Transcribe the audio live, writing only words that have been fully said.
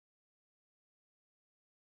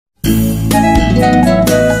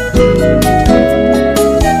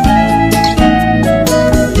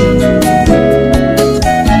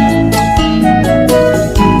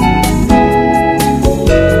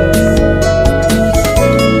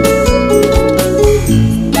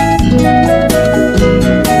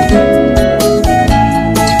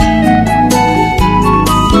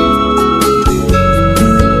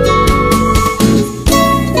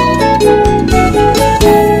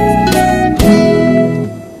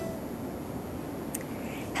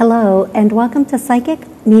Hello, and welcome to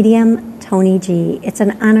Psychic Medium Toni G. It's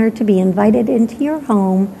an honor to be invited into your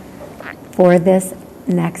home for this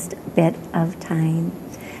next bit of time.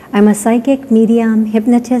 I'm a psychic medium,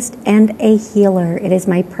 hypnotist, and a healer. It is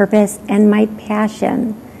my purpose and my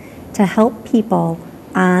passion to help people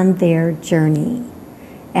on their journey.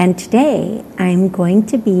 And today, I'm going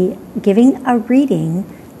to be giving a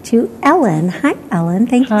reading to Ellen. Hi, Ellen.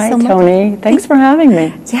 Thank you so much. Hi, Toni. Thanks for having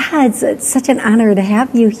me. Yeah, it's such an honor to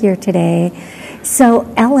have you here today.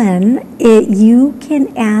 So, Ellen, you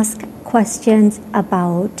can ask questions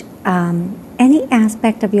about any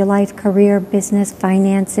aspect of your life, career, business,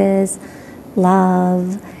 finances,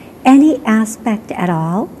 love, any aspect at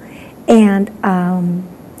all. And,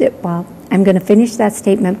 well, I'm going to finish that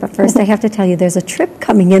statement, but first I have to tell you there's a trip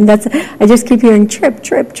coming in. I just keep hearing trip,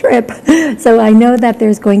 trip, trip. So I know that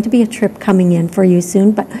there's going to be a trip coming in for you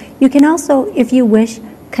soon, but you can also, if you wish,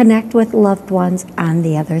 connect with loved ones on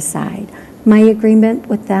the other side. My agreement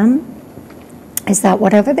with them is that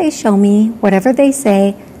whatever they show me, whatever they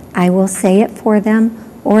say, I will say it for them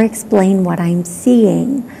or explain what I'm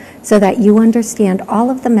seeing so that you understand all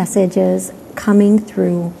of the messages coming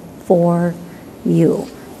through for you.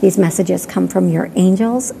 These messages come from your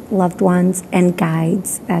angels, loved ones, and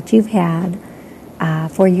guides that you've had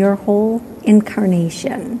for your whole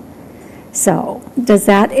incarnation. So, does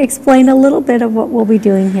that explain a little bit of what we'll be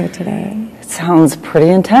doing here today? It sounds pretty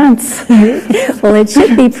intense. Well, it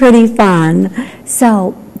should be pretty fun.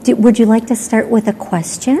 So, would you like to start with a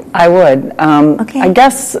question? I would. Okay.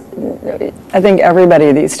 I think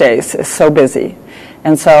everybody these days is so busy.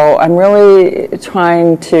 And so I'm really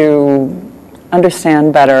trying to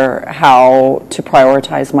understand better how to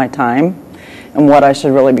prioritize my time and what I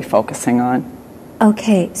should really be focusing on.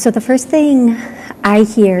 Okay, so the first thing I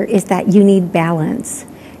hear is that you need balance.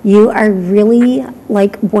 You are really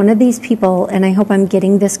like one of these people, and I hope I'm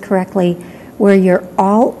getting this correctly, where you're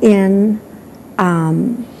all in,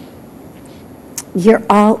 you're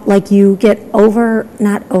all, like you get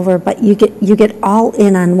not over, but you get all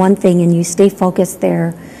in on one thing and you stay focused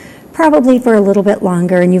there probably for a little bit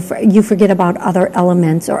longer, and you forget about other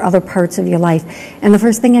elements or other parts of your life. And the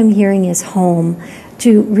first thing I'm hearing is home,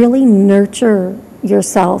 to really nurture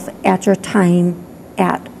yourself at your time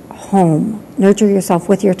at home. Nurture yourself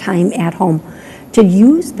with your time at home. To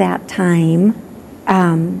use that time,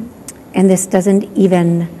 and this doesn't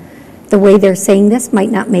even, the way they're saying this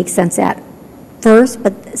might not make sense at first,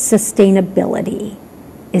 but sustainability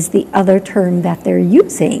is the other term that they're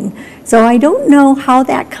using. So I don't know how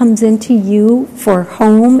that comes into you for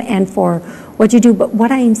home and for what you do, but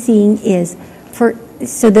what I'm seeing is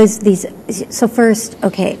so first,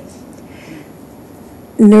 okay,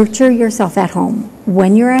 nurture yourself at home.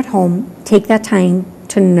 When you're at home, take that time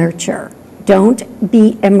to nurture. Don't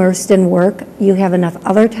be immersed in work. You have enough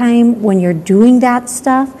other time when you're doing that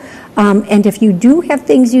stuff. And if you do have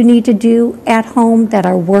things you need to do at home that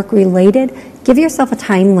are work related, give yourself a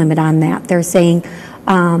time limit on that. They're saying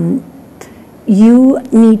you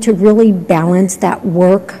need to really balance that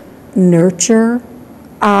work nurture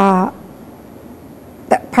that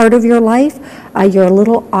part of your life. You're a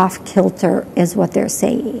little off kilter is what they're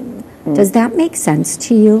saying. Does that make sense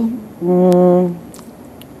to you? Well,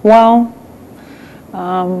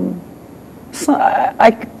 so I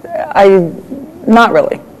not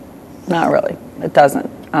really. It doesn't.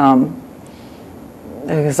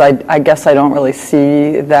 Because I guess I don't really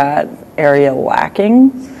see that area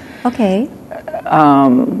lacking. Okay.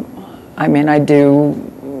 I mean, I do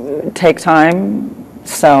take time,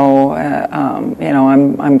 so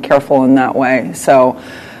I'm careful in that way. So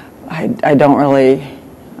I don't really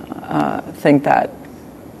think that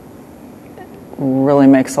really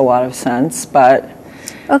makes a lot of sense. But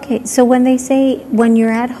okay, so when they say when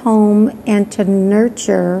you're at home and to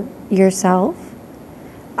nurture yourself,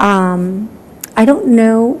 I don't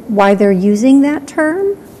know why they're using that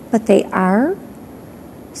term, but they are.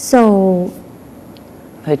 So,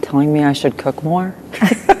 are they telling me I should cook more?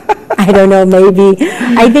 I don't know, maybe.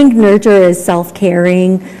 I think nurture is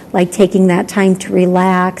self-caring, like taking that time to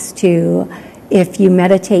relax, to, if you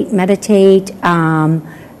meditate,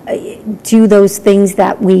 do those things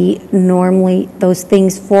that we normally, those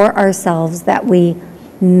things for ourselves that we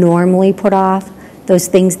normally put off, those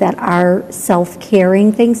things that are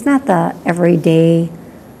self-caring things, not the everyday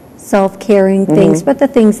self-caring things, but the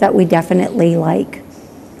things that we definitely like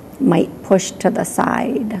might push to the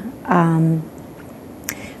side.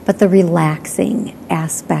 But the relaxing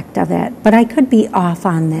aspect of it. But I could be off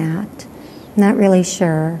on that. Not really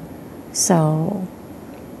sure. As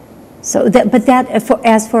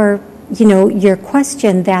for your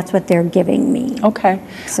question, that's what they're giving me. Okay.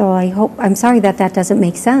 So I'm sorry that doesn't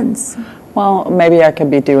make sense. Well, maybe I could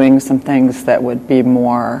be doing some things that would be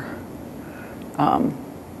more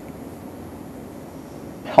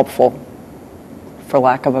helpful, for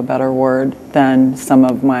lack of a better word, than some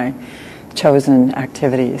of my chosen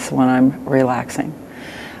activities when I'm relaxing.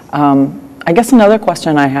 I guess another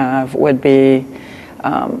question I have would be,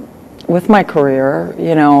 with my career,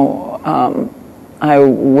 I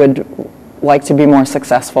would like to be more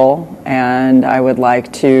successful, and I would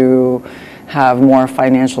like to have more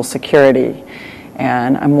financial security.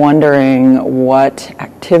 And I'm wondering what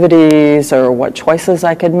activities or what choices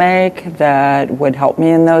I could make that would help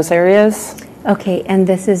me in those areas. Okay, and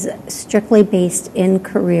this is strictly based in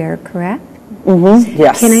career, correct? Mm-hmm.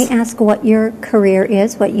 Yes. Can I ask what your career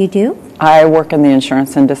is, what you do? I work in the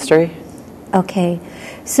insurance industry. Okay,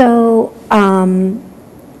 so, and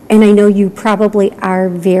I know you probably are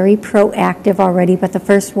very proactive already, but the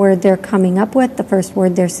first word they're coming up with, the first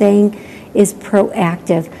word they're saying is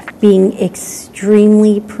proactive, being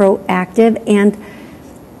extremely proactive, and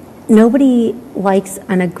nobody likes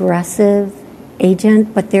an aggressive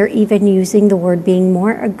agent, but they're even using the word being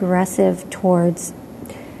more aggressive towards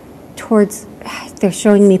they're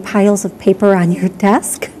showing me piles of paper on your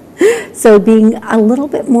desk. So being a little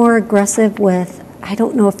bit more aggressive with, I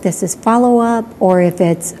don't know if this is follow-up or if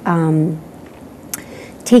it's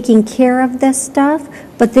taking care of this stuff,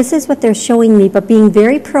 but this is what they're showing me, but being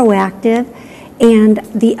very proactive. And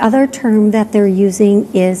the other term that they're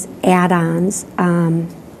using is add-ons.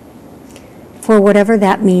 For whatever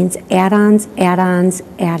that means, add-ons, add-ons,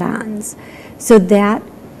 add-ons. So that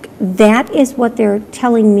is what they're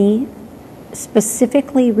telling me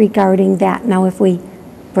specifically regarding that. Now, if we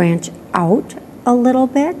branch out a little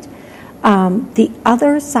bit, the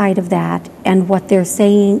other side of that and what they're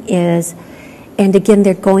saying is, and again,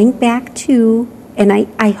 they're going back to, and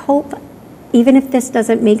I hope, even if this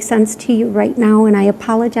doesn't make sense to you right now, and I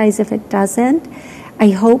apologize if it doesn't, I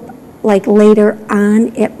hope like later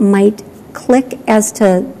on it might click as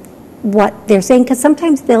to what they're saying, because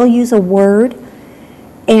sometimes they'll use a word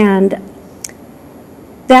and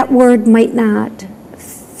that word might not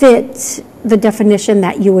fit the definition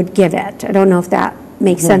that you would give it. I don't know if that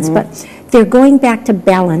makes sense, but they're going back to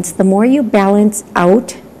balance. The more you balance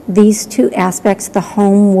out these two aspects, the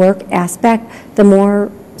home work aspect, the more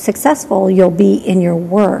successful you'll be in your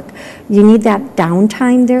work. You need that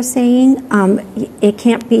downtime, they're saying. It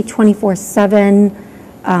can't be 24/7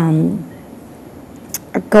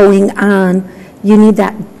 going on. You need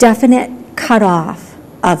that definite cutoff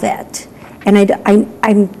of it. And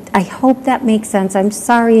I hope that makes sense. I'm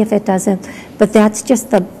sorry if it doesn't, but that's just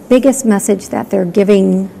the biggest message that they're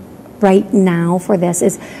giving right now for this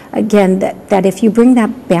is, again, that if you bring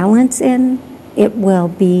that balance in, it will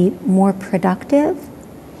be more productive.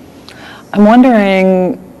 I'm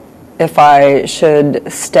wondering if I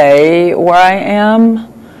should stay where I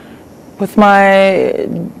am with my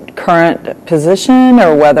current position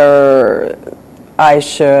or whether I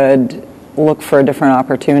should look for a different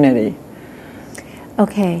opportunity.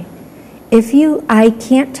 Okay. I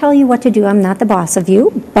can't tell you what to do. I'm not the boss of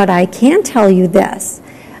you, but I can tell you this.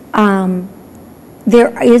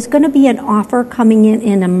 There is going to be an offer coming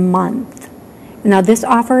in a month. Now, this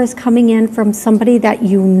offer is coming in from somebody that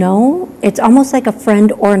you know. It's almost like a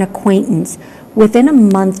friend or an acquaintance. Within a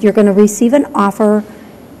month, you're going to receive an offer,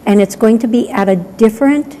 and it's going to be at a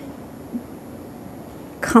different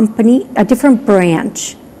company, a different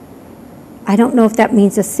branch. I don't know if that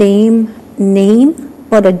means the same name,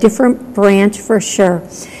 but a different branch for sure.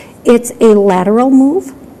 It's a lateral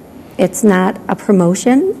move. It's not a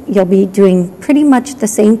promotion. You'll be doing pretty much the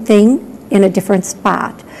same thing in a different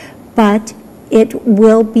spot, but it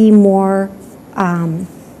will be more, how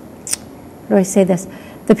do I say this?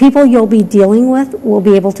 The people you'll be dealing with will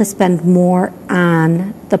be able to spend more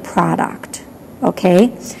on the product,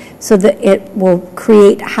 okay? So that it will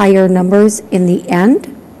create higher numbers in the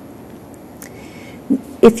end.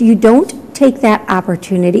 If you don't take that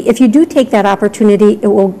opportunity, if you do take that opportunity, it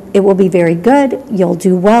will be very good, you'll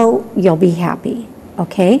do well, you'll be happy,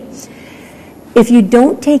 okay? If you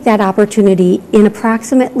don't take that opportunity in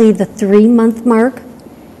approximately the 3-month mark,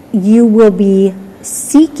 you will be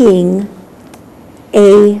seeking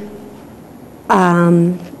a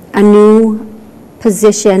new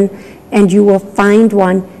position, and you will find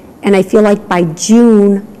one, and I feel like by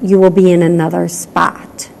June you will be in another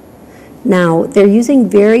spot. Now, they're using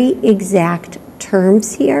very exact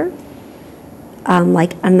terms here,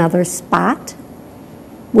 like another spot,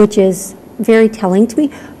 which is very telling to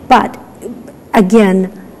me. But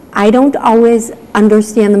again, I don't always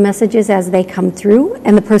understand the messages as they come through,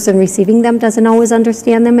 and the person receiving them doesn't always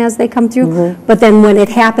understand them as they come through. Mm-hmm. But then when it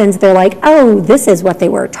happens, they're like, oh, this is what they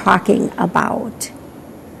were talking about.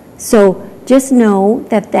 So just know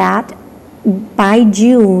that by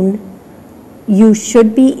June, you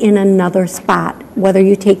should be in another spot, whether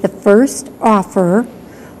you take the first offer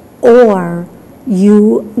or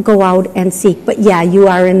you go out and seek. But yeah, you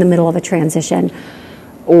are in the middle of a transition.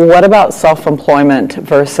 What about self-employment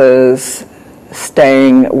versus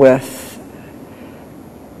staying with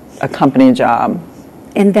a company job?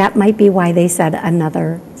 And that might be why they said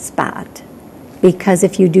another spot. Because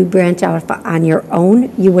if you do branch out on your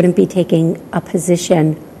own, you wouldn't be taking a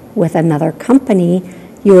position with another company.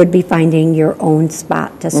 You would be finding your own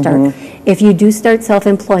spot to start. Mm-hmm. If you do start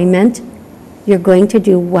self-employment, you're going to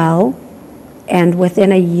do well. And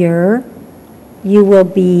within a year, you will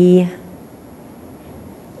be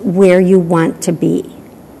where you want to be.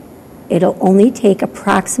 It'll only take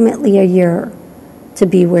approximately a year to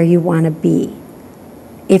be where you want to be.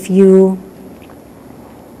 If you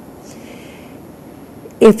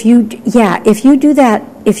do that,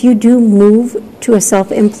 if you do move to a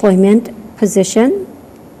self-employment position,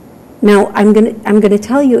 now I'm gonna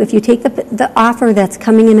tell you, if you take the offer that's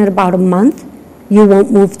coming in at about a month, you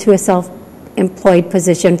won't move to a self-employed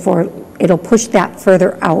position it'll push that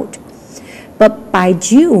further out. But by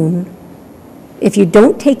June, if you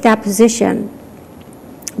don't take that position,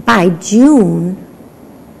 by June,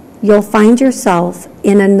 you'll find yourself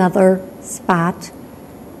in another spot,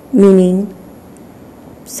 meaning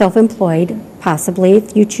self-employed, possibly,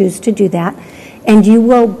 if you choose to do that, and you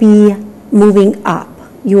will be moving up.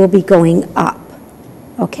 You will be going up,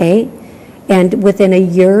 okay? And within a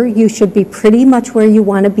year, you should be pretty much where you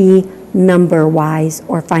want to be number-wise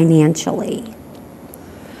or financially.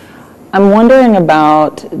 I'm wondering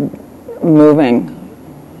about moving,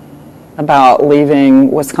 about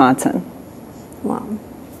leaving Wisconsin. Well,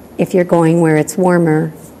 if you're going where it's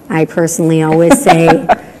warmer, I personally always say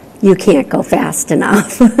you can't go fast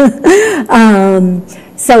enough.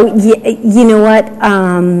 So you know what?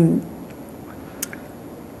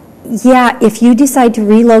 Yeah, if you decide to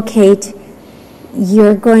relocate,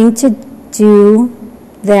 you're going to do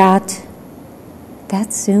that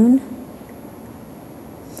soon?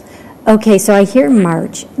 Okay, so I hear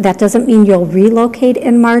March. That doesn't mean you'll relocate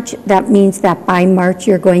in March. That means that by March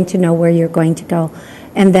you're going to know where you're going to go.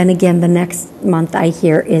 And then again, the next month I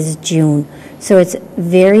hear is June. So it's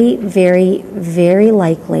very, very, very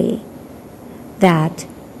likely that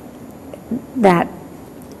by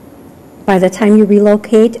the time you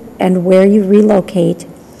relocate and where you relocate,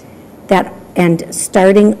 and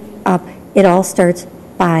starting up, it all starts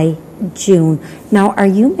by June. Now, are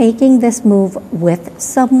you making this move with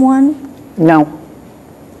someone? No.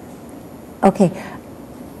 Okay.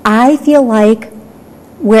 I feel like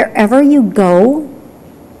wherever you go,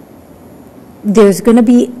 there's going to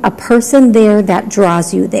be a person there that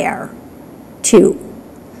draws you there, too.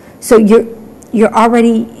 So you're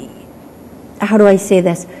already, how do I say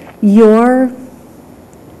this? You're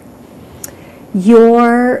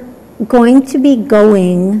going to be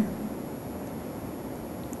going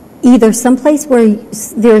either someplace where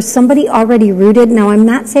there's somebody already rooted. Now, I'm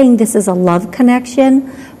not saying this is a love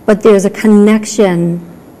connection, but there's a connection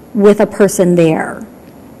with a person there.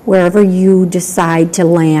 Wherever you decide to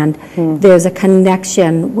land, there's a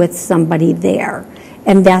connection with somebody there.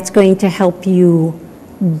 And that's going to help you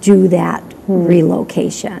do that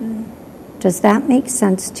relocation. Does that make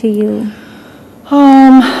sense to you?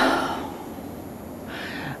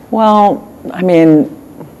 Well, I mean,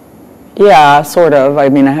 yeah, sort of. I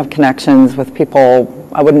mean, I have connections with people.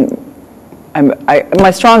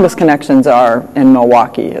 My strongest connections are in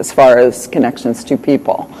Milwaukee as far as connections to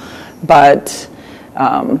people. But,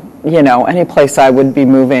 any place I would be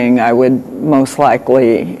moving, I would most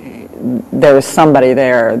likely, there's somebody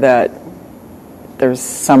there that there's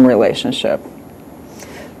some relationship.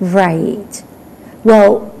 Right.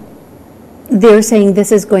 Well, they're saying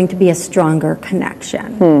this is going to be a stronger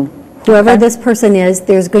connection. Whoever this person is,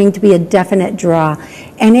 there's going to be a definite draw.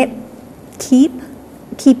 And it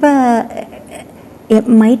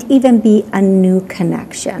might even be a new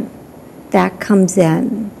connection that comes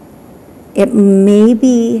in. It may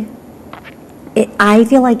be I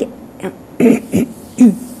feel like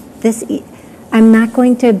this, I'm not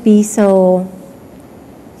going to be so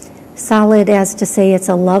solid as to say it's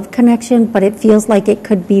a love connection, but it feels like it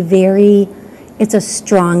could be it's a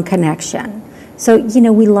strong connection. So,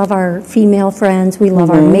 we love our female friends, we love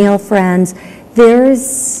our male friends.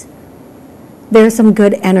 There's some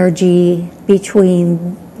good energy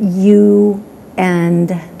between you and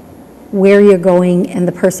where you're going and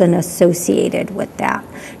the person associated with that.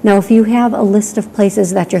 Now, if you have a list of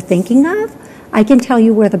places that you're thinking of, I can tell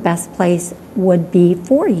you where the best place would be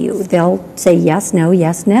for you. They'll say yes, no,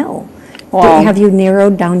 yes, no. Well, have you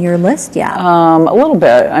narrowed down your list yet? A little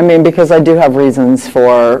bit. I mean, because I do have reasons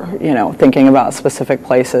for, thinking about specific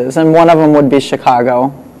places. And one of them would be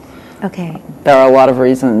Chicago. Okay. There are a lot of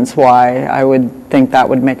reasons why I would think that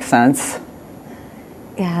would make sense.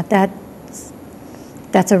 Yeah,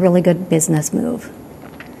 that's a really good business move.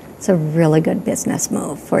 It's a really good business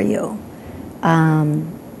move for you.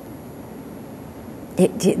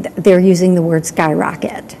 They're using the word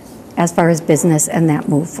skyrocket as far as business and that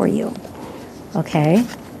move for you. Okay?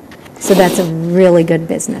 So that's a really good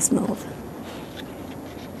business move.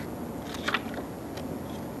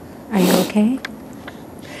 Are you okay?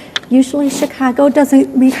 Usually Chicago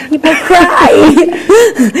doesn't make people cry.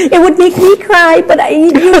 It would make me cry, but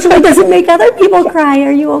it usually doesn't make other people cry.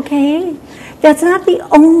 Are you okay? That's not the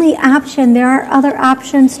only option. There are other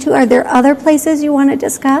options too. Are there other places you want to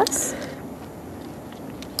discuss?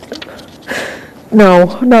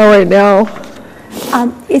 No, not right now.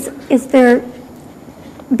 Is there,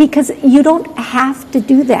 because you don't have to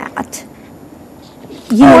do that.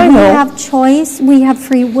 We have choice, we have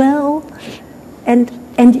free will, and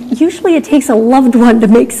usually it takes a loved one to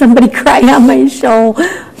make somebody cry on my show.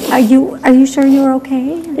 Are you sure you're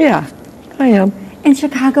okay? Yeah, I am. And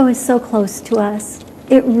Chicago is so close to us.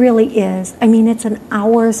 It really is. I mean, it's an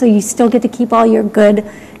hour, so you still get to keep all your good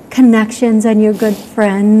connections and your good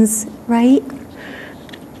friends, right?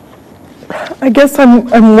 I guess I'm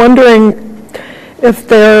wondering if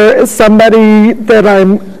there is somebody that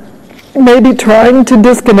I'm maybe trying to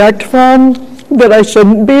disconnect from that I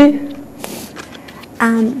shouldn't be.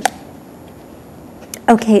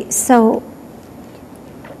 Okay, so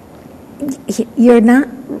you're not,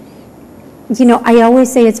 I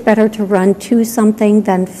always say it's better to run to something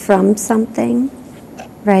than from something,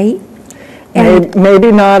 right? And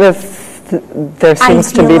maybe not if there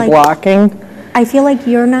seems to be blocking. I feel like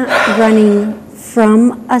you're not running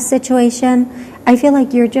from a situation. I feel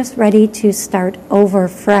like you're just ready to start over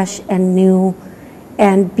fresh and new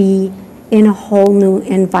and be in a whole new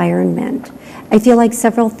environment. I feel like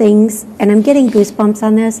several things, and I'm getting goosebumps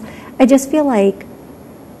on this, I just feel like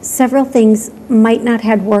several things might not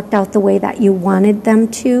have worked out the way that you wanted them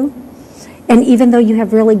to. And even though you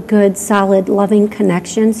have really good, solid, loving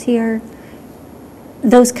connections here,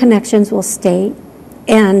 those connections will stay.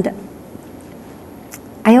 And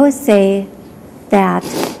I always say that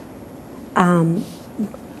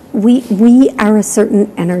we are a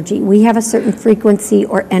certain energy. We have a certain frequency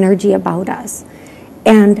or energy about us.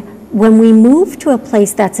 And when we move to a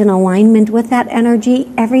place that's in alignment with that energy,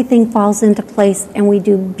 everything falls into place and we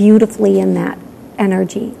do beautifully in that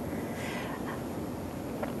energy.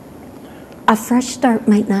 A fresh start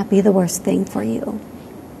might not be the worst thing for you.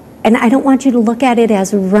 And I don't want you to look at it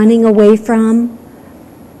as running away from.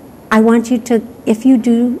 I want you to, if you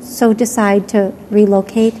do so decide to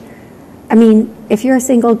relocate, I mean, if you're a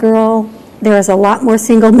single girl, there's a lot more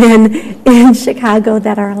single men in Chicago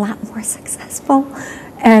that are a lot more successful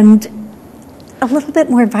and a little bit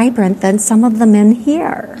more vibrant than some of the men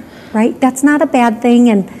here, right? That's not a bad thing.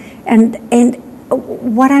 And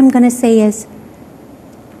what I'm going to say is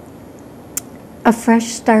a fresh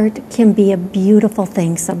start can be a beautiful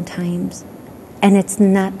thing sometimes, and it's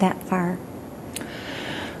not that far.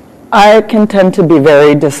 I can tend to be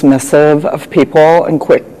very dismissive of people and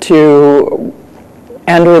quick to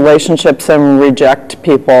end relationships and reject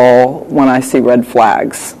people when I see red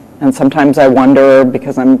flags. And sometimes I wonder,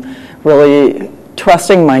 because I'm really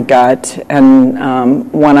trusting my gut,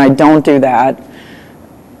 and when I don't do that,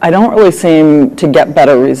 I don't really seem to get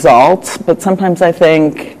better results. But sometimes I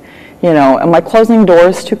think, am I closing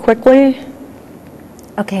doors too quickly?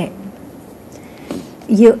 Okay.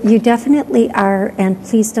 You definitely are, and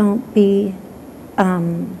please don't be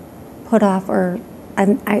put off. Or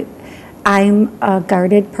I'm a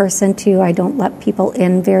guarded person too. I don't let people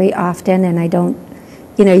in very often, and I don't.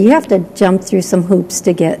 You have to jump through some hoops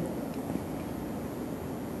to get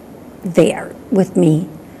there with me.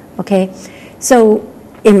 Okay, so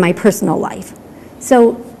in my personal life,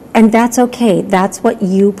 and that's okay. That's what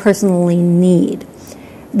you personally need.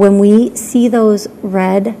 When we see those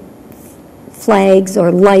red flags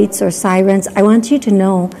or lights or sirens, I want you to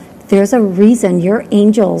know there's a reason your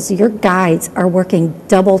angels, your guides are working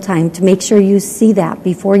double time to make sure you see that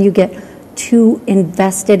before you get too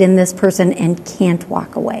invested in this person and can't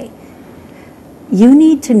walk away. You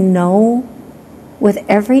need to know with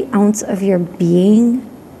every ounce of your being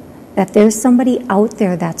that there's somebody out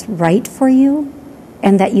there that's right for you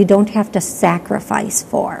and that you don't have to sacrifice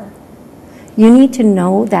for. You need to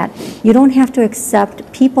know that you don't have to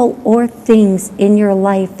accept people or things in your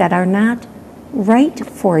life that are not right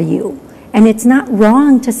for you. And it's not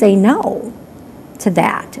wrong to say no to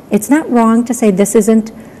that. It's not wrong to say this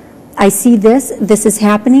isn't, I see this is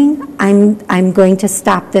happening, I'm going to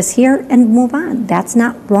stop this here and move on. That's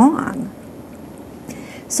not wrong.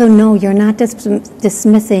 So no, you're not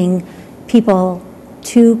dismissing people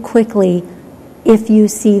too quickly if you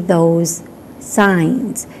see those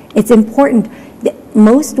signs. It's important.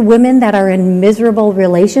 Most women that are in miserable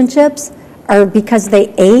relationships are because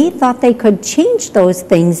they A, thought they could change those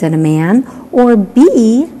things in a man, or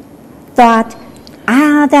B, thought,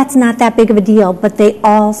 that's not that big of a deal, but they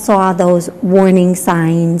all saw those warning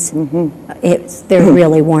signs. They're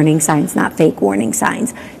really warning signs, not fake warning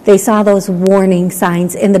signs. They saw those warning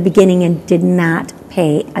signs in the beginning and did not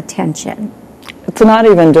pay attention. It's not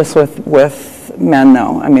even just with men,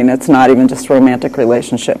 though. I mean, it's not even just romantic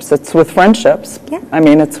relationships. It's with friendships. Yeah. I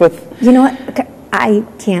mean, it's with... You know what? I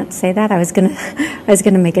can't say that. I was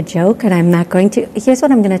gonna make a joke, and I'm not going to. Here's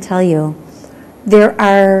what I'm going to tell you. There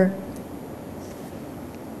are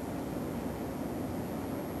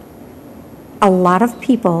a lot of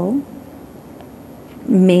people,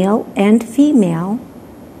 male and female,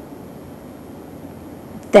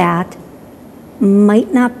 that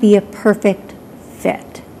might not be a perfect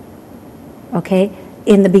fit. Okay?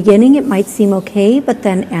 In the beginning, it might seem okay, but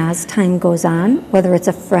then as time goes on, whether it's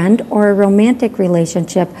a friend or a romantic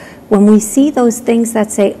relationship, when we see those things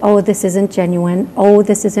that say, oh, this isn't genuine, oh,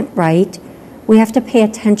 this isn't right, we have to pay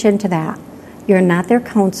attention to that. You're not their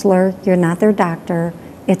counselor, you're not their doctor.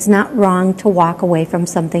 It's not wrong to walk away from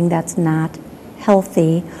something that's not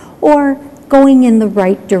healthy or going in the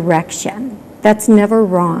right direction. That's never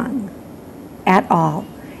wrong at all.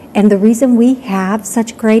 And the reason we have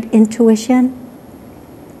such great intuition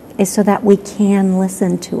is so that we can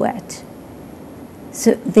listen to it.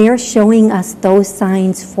 So they're showing us those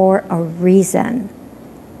signs for a reason.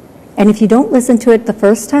 And if you don't listen to it the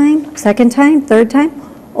first time, second time, third time,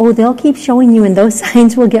 oh, they'll keep showing you, and those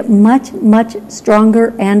signs will get much, much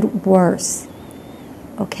stronger and worse.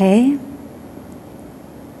 Okay?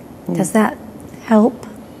 Does that help?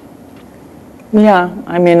 Yeah,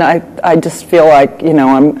 I mean, I just feel like,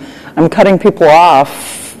 I'm cutting people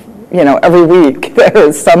off, every week. There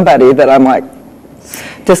is somebody that I'm like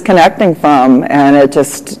disconnecting from, and it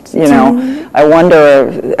just, I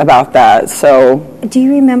wonder about that. So, do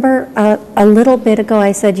you remember a little bit ago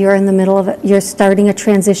I said you're starting a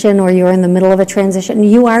transition, or you're in the middle of a transition?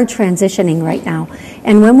 You are transitioning right now.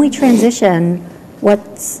 And when we transition,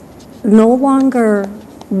 what's no longer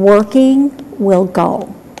working will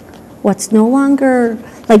go. What's no longer,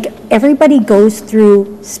 like, everybody goes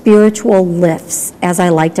through spiritual lifts, as I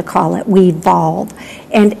like to call it. We evolve.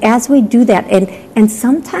 And as we do that, and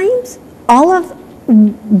sometimes all of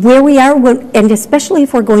where we are, and especially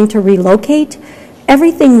if we're going to relocate,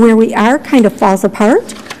 everything where we are kind of falls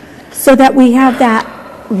apart, so that we have that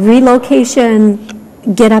relocation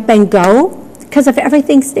get up and go. Because if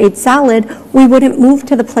everything stayed solid, we wouldn't move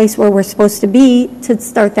to the place where we're supposed to be to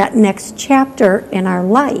start that next chapter in our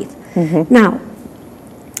life. Now,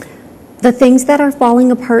 the things that are falling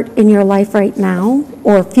apart in your life right now,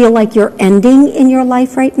 or feel like you're ending in your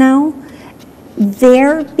life right now,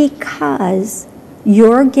 they're because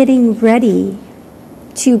you're getting ready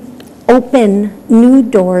to open new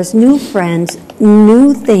doors, new friends,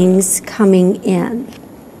 new things coming in.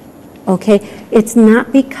 Okay? It's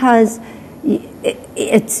not because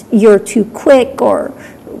you're too quick or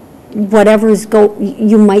whatever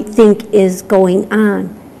you might think is going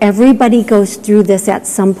on. Everybody goes through this at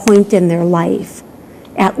some point in their life,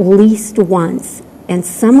 at least once. And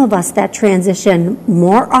some of us that transition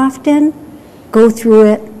more often go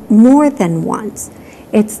through it more than once.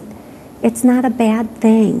 It's not a bad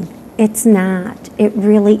thing. It's not. It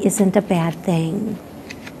really isn't a bad thing.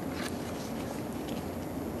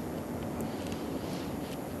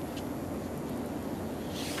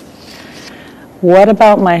 what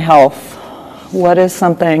about my health? What is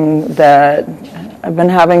something that I've been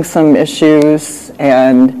having some issues,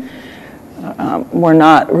 and we're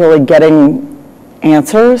not really getting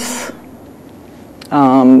answers,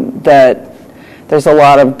 that there's a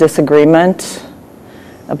lot of disagreement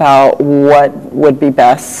about what would be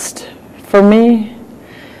best for me,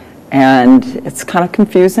 and it's kind of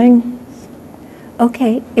confusing.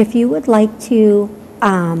 Okay, if you would like to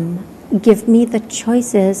give me the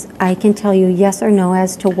choices, I can tell you yes or no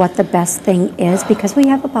as to what the best thing is, because we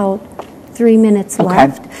have about 3 minutes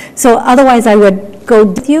left. So otherwise I would go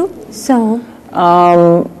with you. So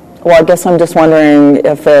well, I guess I'm just wondering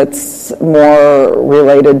if it's more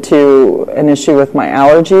related to an issue with my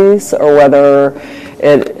allergies, or whether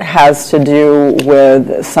it has to do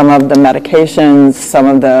with some of the medications, some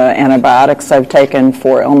of the antibiotics I've taken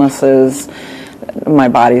for illnesses. My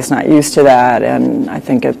body's not used to that, and I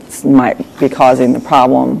think it might be causing the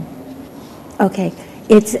problem. okay,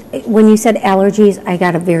 it's when you said allergies, I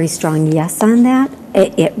got a very strong yes on that.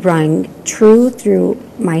 It rang true through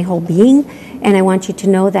my whole being, and I want you to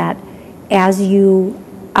know that as you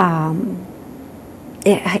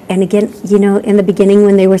and again, you know, in the beginning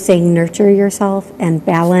when they were saying nurture yourself and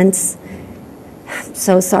balance, I'm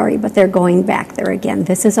so sorry, but they're going back there again.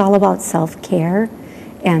 This is all about self-care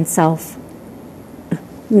and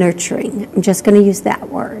self-nurturing. I'm just going to use that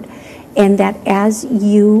word. And that as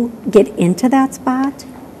you get into that spot,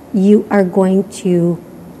 you are going to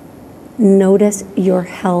notice your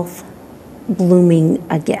health blooming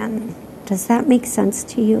again. Does that make sense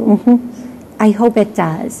to you? Mm-hmm. I hope it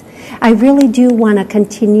does. I really do want to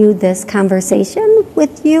continue this conversation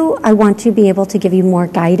with you. I want to be able to give you more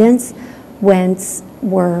guidance once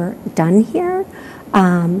we're done here.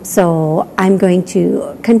 So I'm going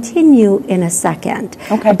to continue in a second.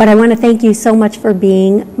 Okay. But I want to thank you so much for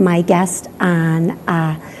being my guest on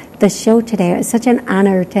the show today. It's such an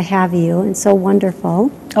honor to have you, and so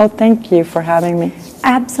wonderful. Oh, thank you for having me.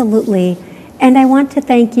 Absolutely. And I want to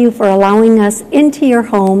thank you for allowing us into your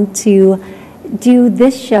home to do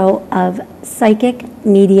this show of Psychic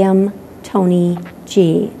Medium Toni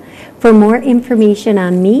G. For more information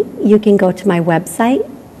on me, you can go to my website,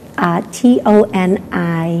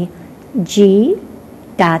 tonig.info.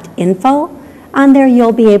 On there,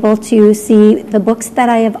 you'll be able to see the books that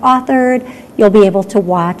I have authored. You'll be able to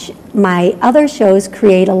watch my other shows,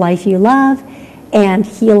 Create a Life You Love and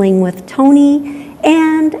Healing with Toni.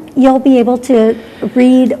 And you'll be able to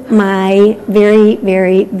read my very,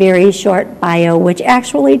 very, very short bio, which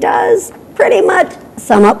actually does pretty much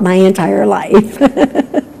sum up my entire life.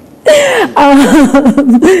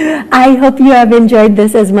 I hope you have enjoyed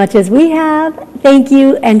this as much as we have. Thank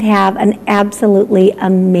you, and have an absolutely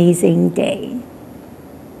amazing day.